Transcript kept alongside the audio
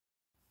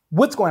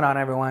What's going on,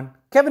 everyone?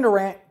 Kevin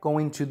Durant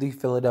going to the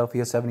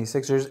Philadelphia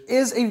 76ers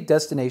is a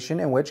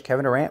destination in which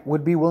Kevin Durant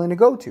would be willing to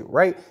go to,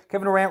 right?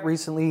 Kevin Durant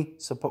recently,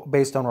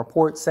 based on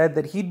reports, said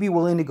that he'd be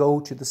willing to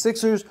go to the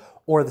Sixers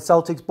or the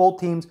Celtics,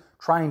 both teams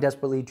trying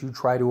desperately to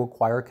try to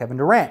acquire Kevin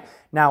Durant.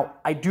 Now,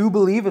 I do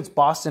believe it's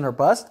Boston or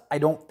bust. I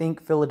don't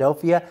think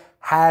Philadelphia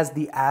has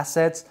the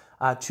assets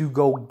to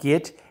go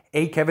get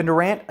a Kevin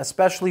Durant,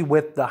 especially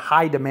with the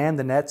high demand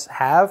the Nets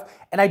have.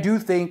 And I do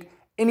think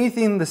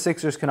anything the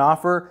Sixers can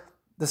offer,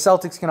 the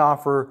Celtics can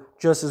offer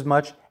just as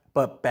much,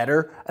 but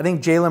better. I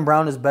think Jaylen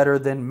Brown is better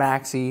than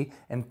Maxey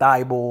and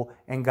Thibault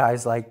and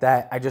guys like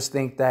that. I just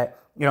think that,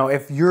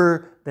 if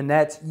you're the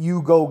Nets,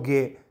 you go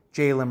get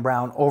Jaylen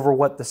Brown over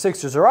what the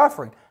Sixers are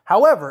offering.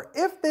 However,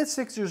 if the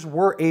Sixers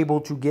were able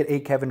to get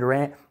a Kevin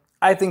Durant,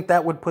 I think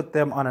that would put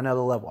them on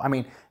another level. I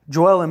mean,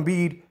 Joel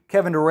Embiid,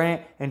 Kevin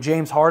Durant, and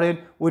James Harden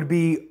would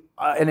be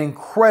an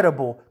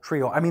incredible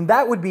trio. I mean,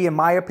 that would be, in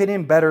my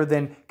opinion, better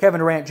than Kevin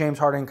Durant, James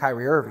Harden, and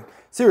Kyrie Irving.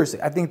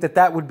 Seriously, I think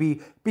that would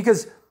be,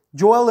 because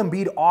Joel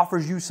Embiid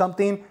offers you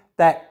something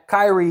that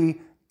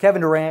Kyrie,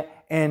 Kevin Durant,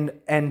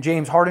 and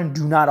James Harden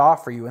do not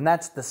offer you. And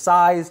that's the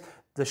size,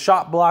 the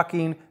shot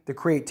blocking, the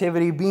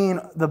creativity, being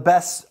the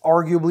best,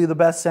 arguably the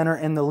best center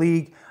in the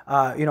league.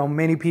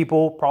 Many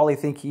people probably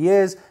think he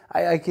is.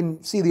 I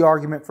can see the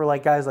argument for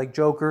guys like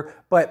Joker,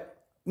 but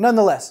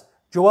nonetheless,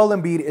 Joel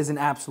Embiid is an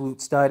absolute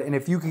stud. And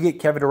if you could get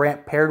Kevin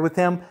Durant paired with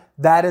him,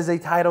 that is a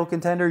title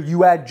contender.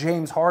 You add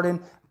James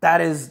Harden, that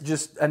is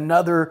just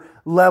another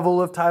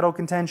level of title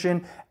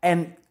contention.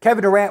 And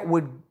Kevin Durant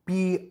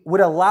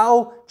would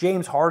allow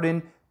James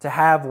Harden to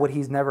have what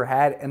he's never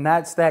had, and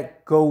that's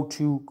that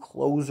go-to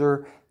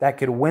closer that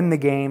could win the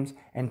games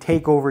and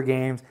take over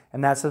games,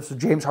 and that's so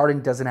James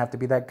Harden doesn't have to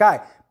be that guy.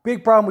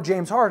 Big problem with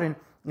James Harden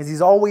is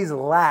he's always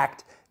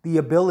lacked the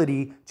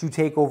ability to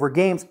take over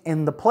games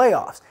in the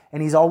playoffs,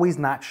 and he's always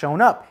not shown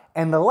up.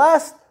 And the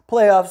last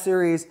playoff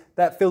series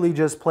that Philly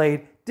just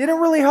played didn't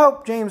really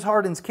help James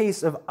Harden's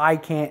case of I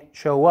can't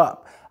show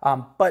up.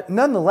 But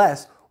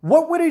nonetheless,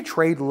 what would a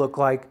trade look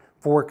like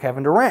for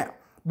Kevin Durant?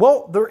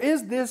 Well, there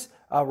is this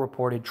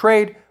reported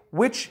trade,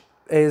 which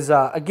is,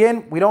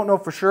 again, we don't know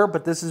for sure,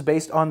 but this is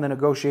based on the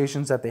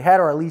negotiations that they had,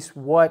 or at least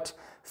what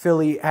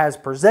Philly has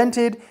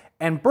presented.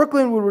 And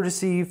Brooklyn would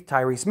receive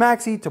Tyrese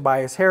Maxey,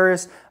 Tobias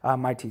Harris,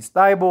 Matisse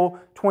Thybulle,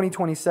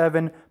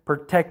 2027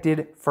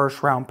 protected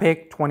first-round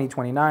pick,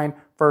 2029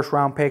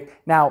 first-round pick.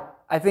 Now,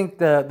 I think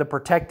the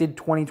protected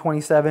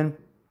 2027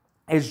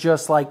 is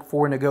just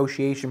for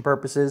negotiation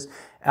purposes,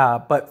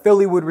 but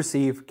Philly would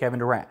receive Kevin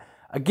Durant.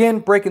 Again,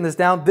 breaking this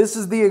down, this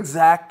is the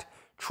exact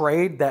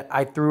trade that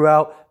I threw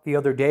out the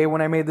other day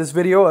when I made this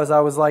video, as I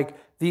was like,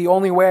 the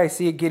only way I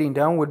see it getting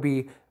done would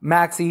be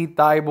Maxey,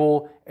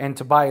 Thybulle, and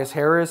Tobias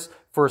Harris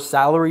for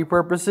salary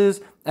purposes,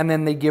 and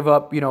then they give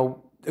up,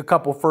 a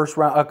couple first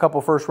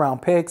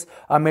round picks.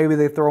 Maybe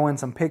they throw in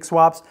some pick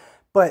swaps,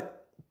 but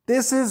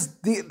this is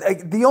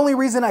the only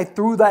reason I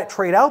threw that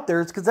trade out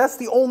there is because that's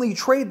the only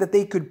trade that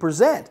they could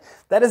present.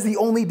 That is the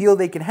only deal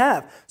they can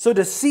have. So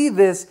to see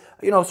this,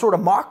 sort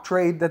of mock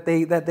trade that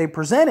they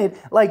presented,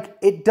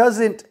 it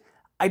doesn't.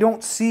 I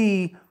don't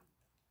see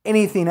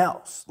anything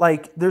else.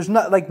 There's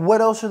not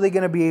what else are they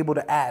going to be able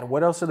to add?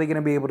 What else are they going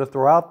to be able to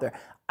throw out there?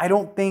 I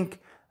don't think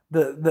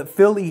the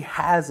Philly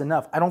has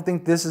enough. I don't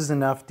think this is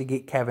enough to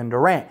get Kevin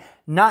Durant.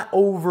 Not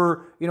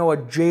over, a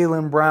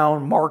Jaylen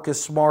Brown,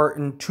 Marcus Smart,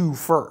 and 2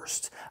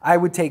 firsts. I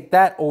would take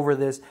that over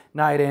this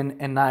night in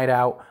and night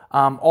out.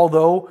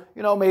 Although,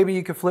 maybe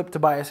you could flip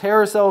Tobias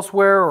Harris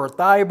elsewhere or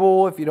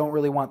Thybulle if you don't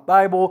really want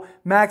Thybulle.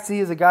 Maxey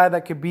is a guy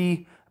that could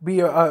be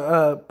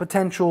a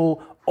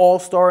potential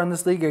all-star in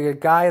this league, a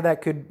guy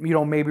that could,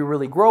 maybe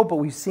really grow. But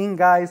we've seen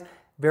guys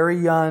very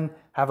young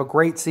have a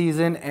great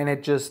season, and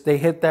they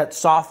hit that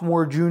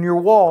sophomore, junior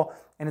wall,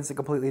 and it's a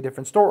completely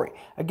different story.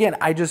 Again,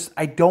 I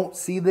don't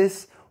see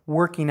this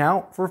working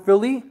out for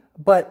Philly,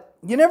 but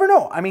you never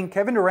know. I mean,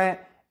 Kevin Durant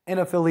in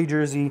a Philly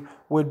jersey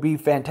would be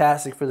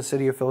fantastic for the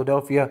city of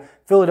Philadelphia.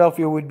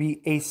 Philadelphia would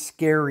be a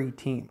scary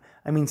team.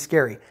 I mean,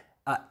 scary.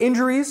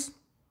 Injuries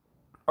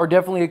are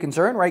definitely a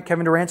concern, right?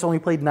 Kevin Durant's only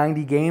played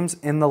 90 games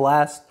in the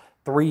last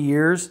 3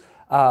 years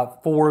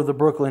for the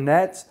Brooklyn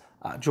Nets.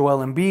 Joel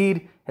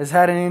Embiid has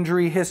had an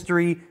injury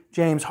history.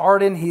 James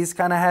Harden, he's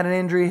kind of had an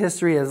injury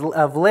history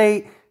of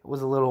late. It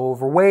was a little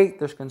overweight.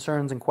 There's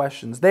concerns and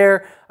questions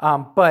there.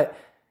 But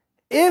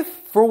if,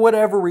 for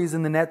whatever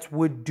reason, the Nets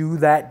would do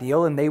that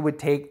deal and they would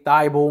take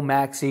Thybulle,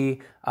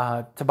 Maxey,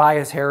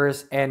 Tobias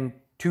Harris, and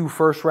 2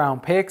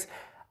 first-round picks,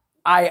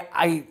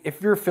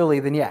 if you're Philly,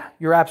 then yeah,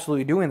 you're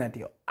absolutely doing that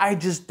deal. I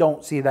just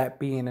don't see that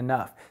being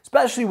enough,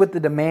 especially with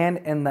the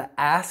demand and the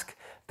ask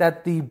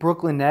that the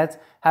Brooklyn Nets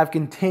have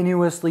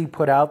continuously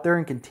put out there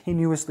and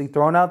continuously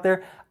thrown out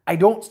there. I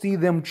don't see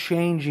them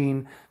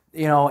changing,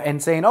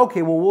 and saying,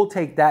 okay, well, we'll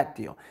take that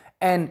deal.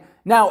 And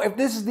now, if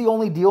this is the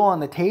only deal on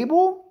the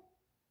table,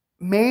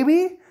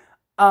 maybe.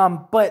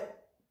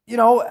 But,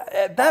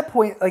 at that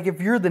point, if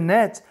you're the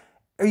Nets,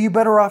 are you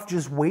better off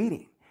just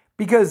waiting?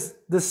 Because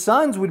the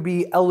Suns would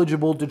be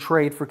eligible to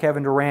trade for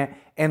Kevin Durant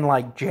in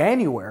like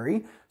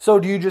January. So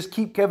do you just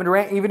keep Kevin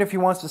Durant, even if he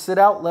wants to sit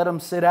out, let him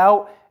sit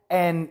out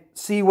and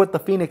see what the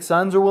Phoenix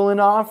Suns are willing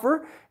to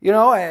offer? You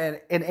know, and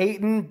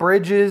Ayton,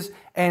 Bridges,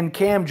 and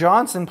Cam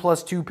Johnson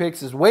plus 2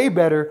 picks is way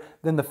better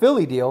than the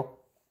Philly deal.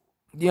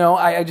 You know,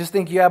 I just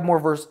think you have more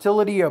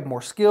versatility, you have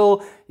more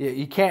skill.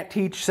 You can't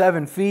teach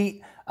 7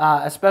 feet,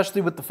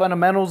 especially with the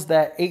fundamentals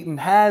that Ayton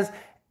has.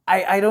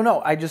 I don't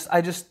know. I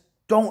just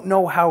don't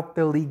know how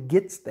Philly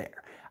gets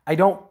there. I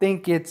don't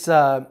think it's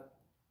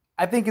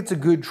I think it's a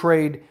good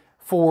trade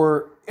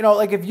for, you know,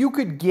 like if you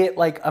could get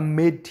like a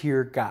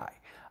mid-tier guy,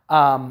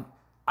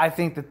 I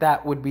think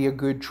that would be a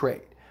good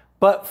trade.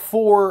 But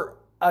for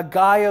a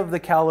guy of the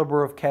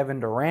caliber of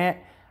Kevin Durant,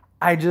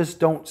 I just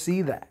don't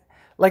see that.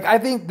 Like, I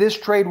think this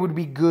trade would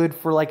be good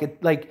for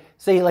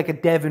say a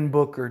Devin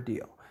Booker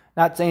deal.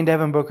 Not saying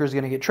Devin Booker is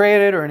going to get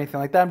traded or anything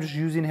like that. I'm just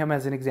using him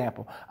as an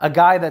example. A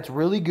guy that's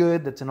really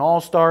good, that's an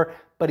all-star,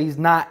 but he's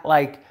not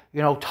like,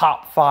 you know,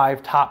 top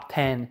 5, top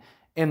 10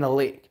 in the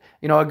league.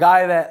 You know, a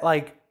guy that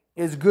like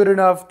is good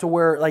enough to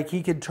where like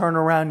he could turn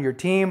around your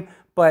team,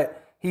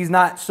 but he's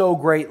not so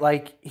great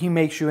like he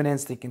makes you an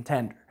instant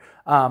contender.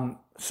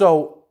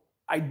 So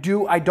I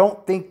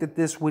don't think that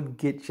this would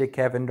get you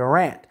Kevin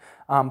Durant.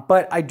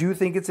 But I do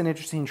think it's an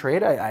interesting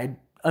trade. I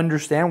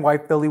understand why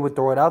Philly would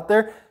throw it out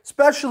there,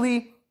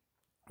 especially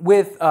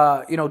with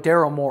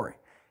Daryl Morey.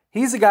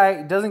 He's a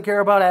guy who doesn't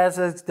care about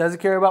assets, doesn't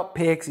care about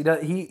picks.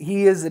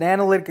 He is an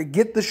analytic,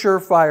 get the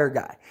surefire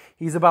guy.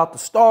 He's about the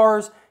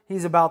stars.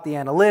 He's about the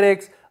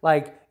analytics.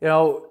 Like, you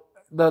know,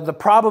 the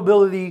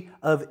probability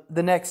of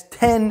the next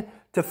 10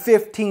 to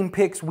 15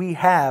 picks we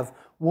have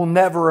will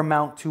never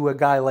amount to a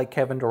guy like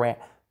Kevin Durant.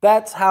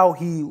 That's how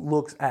he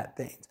looks at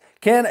things.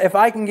 If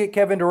I can get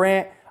Kevin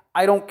Durant,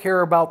 I don't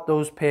care about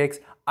those picks.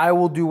 I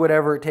will do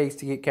whatever it takes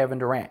to get Kevin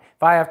Durant.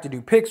 If I have to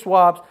do pick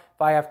swaps,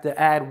 if I have to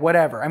add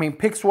whatever. I mean,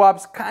 pick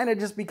swaps kind of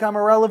just become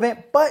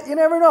irrelevant, but you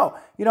never know.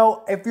 You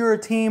know, if you're a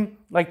team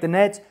like the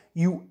Nets,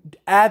 you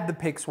add the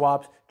pick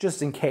swaps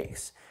just in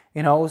case.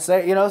 You know,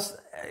 say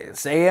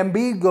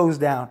Embiid goes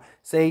down,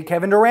 say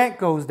Kevin Durant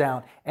goes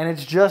down, and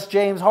it's just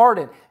James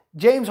Harden.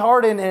 James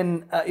Harden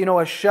and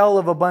a shell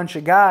of a bunch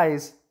of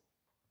guys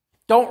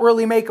don't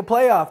really make a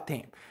playoff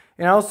team.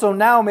 You know, so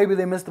now maybe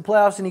they miss the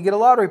playoffs and you get a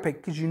lottery pick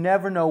because you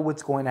never know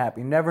what's going to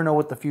happen. You never know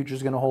what the future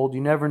is going to hold.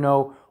 You never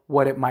know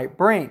what it might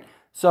bring.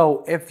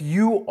 So if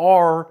you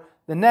are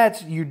the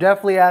Nets, you're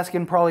definitely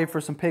asking probably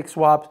for some pick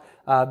swaps.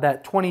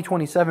 That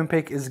 2027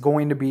 pick is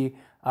going to be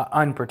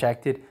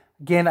unprotected.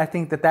 Again, I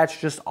think that's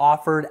just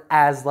offered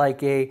as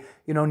like a,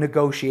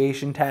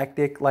 negotiation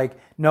tactic. Like,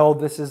 no,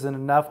 this isn't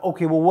enough.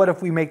 Okay, well, what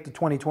if we make the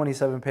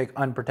 2027 pick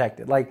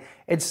unprotected? Like,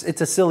 it's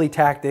a silly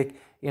tactic.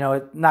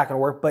 It's not going to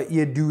work, but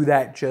you do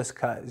that just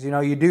because.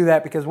 You do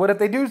that because what if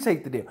they do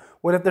take the deal?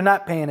 What if they're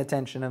not paying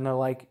attention and they're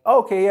like,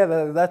 okay,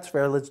 yeah, that's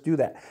fair, let's do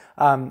that.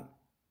 Again,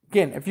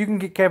 if you can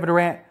get Kevin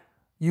Durant,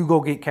 you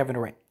go get Kevin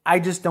Durant. I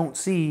just don't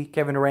see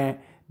Kevin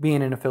Durant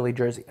being in a Philly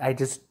jersey. I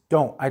just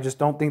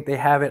don't think they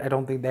have it. I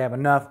don't think they have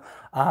enough.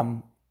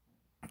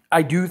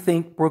 I do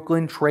think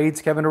Brooklyn trades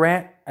Kevin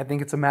Durant. I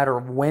think it's a matter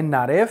of when,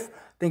 not if.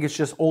 I think it's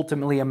just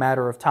ultimately a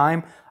matter of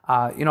time.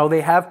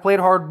 They have played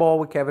hardball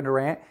with Kevin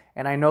Durant,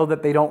 and I know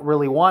that they don't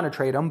really want to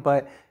trade him,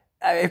 but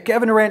if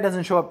Kevin Durant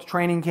doesn't show up to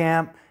training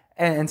camp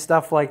and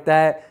stuff like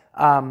that,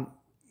 I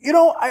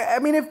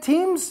mean, if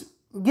teams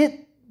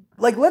get,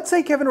 like, let's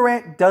say Kevin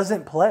Durant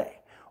doesn't play,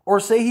 or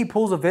say he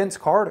pulls a Vince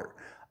Carter,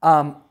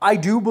 I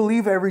do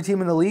believe every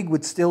team in the league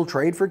would still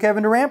trade for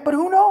Kevin Durant, but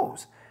who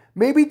knows?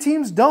 Maybe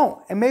teams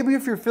don't. And maybe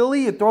if you're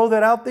Philly, you throw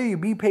that out there, you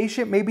be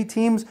patient. Maybe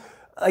teams,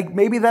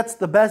 maybe that's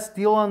the best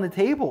deal on the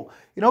table.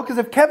 Because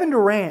if Kevin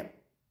Durant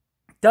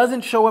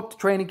doesn't show up to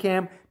training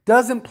camp,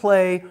 doesn't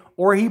play,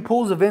 or he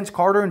pulls a Vince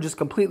Carter and just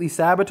completely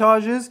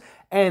sabotages,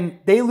 and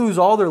they lose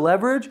all their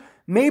leverage,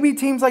 maybe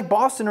teams like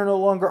Boston are no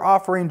longer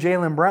offering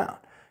Jaylen Brown.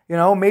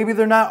 Maybe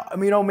they're not,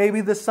 maybe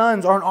the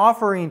Suns aren't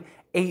offering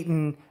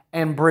Ayton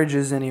and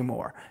Bridges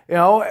anymore.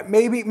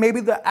 Maybe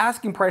the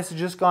asking price has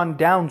just gone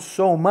down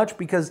so much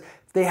because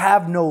they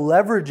have no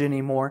leverage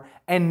anymore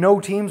and no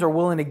teams are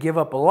willing to give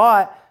up a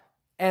lot.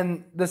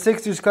 And the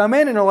Sixers come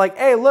in and are like,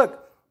 hey,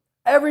 look,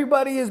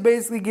 everybody is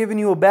basically giving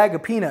you a bag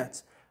of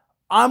peanuts.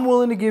 I'm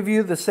willing to give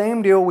you the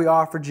same deal we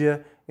offered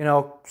you,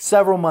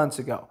 several months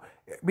ago.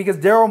 Because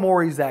Daryl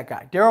Morey's that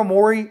guy. Daryl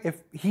Morey,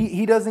 if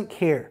he doesn't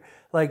care.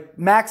 Like,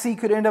 Maxey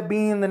could end up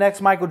being the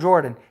next Michael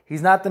Jordan.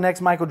 He's not the next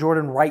Michael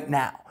Jordan right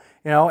now.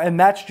 And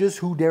that's just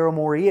who Daryl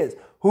Morey is.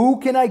 Who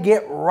can I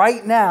get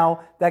right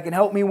now that can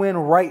help me win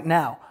right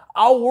now?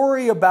 I'll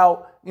worry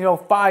about,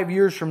 5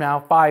 years from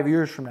now.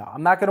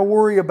 I'm not going to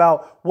worry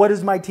about what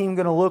is my team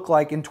going to look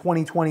like in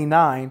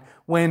 2029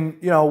 when,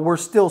 we're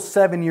still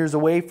 7 years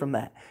away from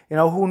that.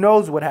 Who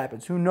knows what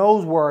happens? Who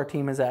knows where our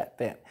team is at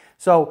then?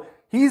 So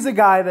he's a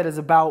guy that is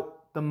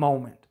about the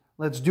moment.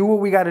 Let's do what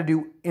we got to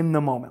do in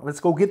the moment. Let's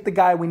go get the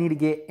guy we need to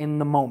get in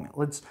the moment.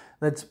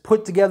 Let's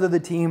put together the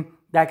team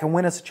that can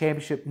win us a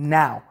championship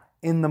now,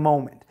 in the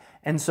moment.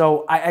 And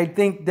so I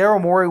think Daryl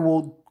Morey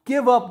will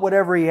give up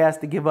whatever he has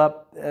to give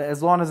up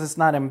as long as it's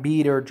not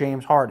Embiid or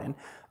James Harden.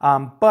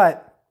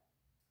 But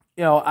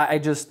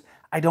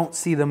I don't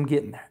see them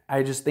getting there.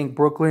 I just think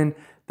Brooklyn,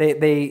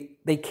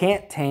 they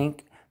can't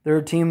tank. They're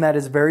a team that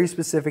is very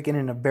specific and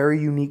in a very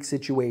unique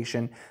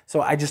situation.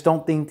 So I just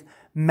don't think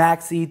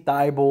Maxey,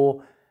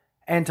 Thibault,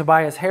 and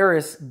Tobias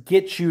Harris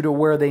get you to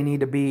where they need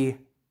to be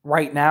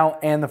right now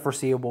and the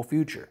foreseeable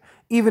future.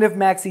 Even if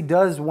Maxey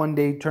does one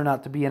day turn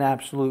out to be an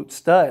absolute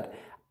stud,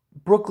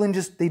 Brooklyn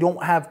they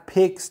don't have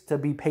picks to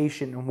be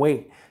patient and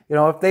wait.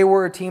 If they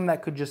were a team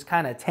that could just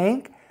kind of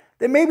tank,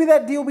 then maybe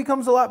that deal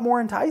becomes a lot more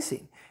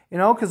enticing.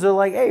 Because they're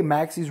like, hey,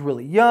 Maxey's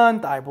really young,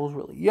 Thibault's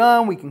really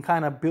young. We can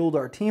kind of build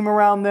our team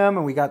around them,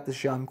 and we got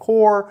this young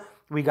core.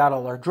 We got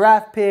all our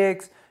draft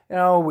picks.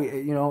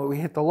 We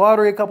hit the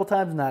lottery a couple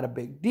times, not a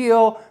big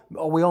deal.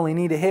 We only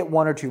need to hit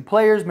 1 or 2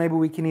 players. Maybe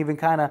we can even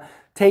kind of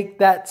take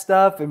that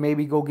stuff and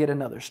maybe go get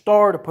another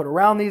star to put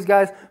around these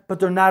guys.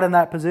 But they're not in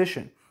that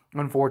position,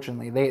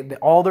 unfortunately.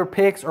 All their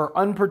picks are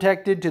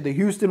unprotected to the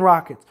Houston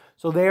Rockets.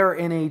 So they are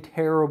in a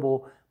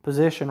terrible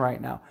position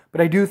right now.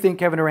 But I do think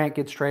Kevin Durant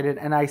gets traded,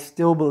 and I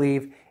still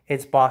believe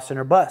it's Boston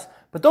or bust.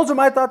 But those are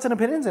my thoughts and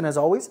opinions, and as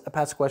always, I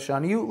pass the question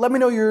on to you. Let me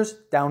know yours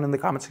down in the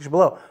comment section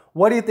below.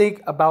 What do you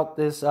think about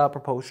this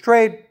proposed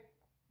trade?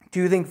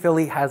 Do you think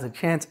Philly has a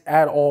chance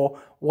at all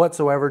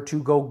whatsoever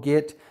to go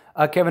get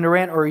Kevin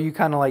Durant, or are you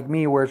kind of like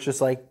me where it's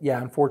just like,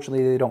 yeah,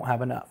 unfortunately they don't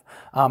have enough?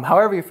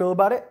 However you feel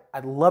about it,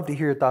 I'd love to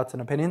hear your thoughts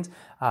and opinions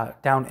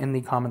down in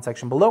the comment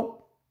section below.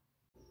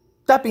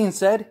 That being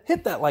said,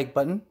 hit that like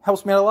button.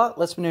 Helps me out a lot.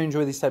 Lets me know you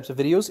enjoy these types of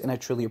videos, and I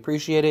truly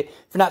appreciate it.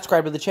 If you're not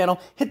subscribed to the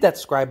channel, hit that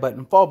subscribe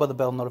button, followed by the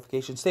bell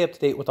notification. Stay up to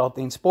date with all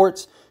things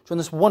sports. Join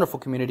this wonderful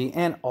community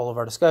and all of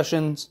our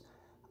discussions.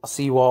 I'll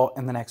see you all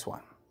in the next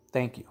one.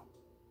 Thank you.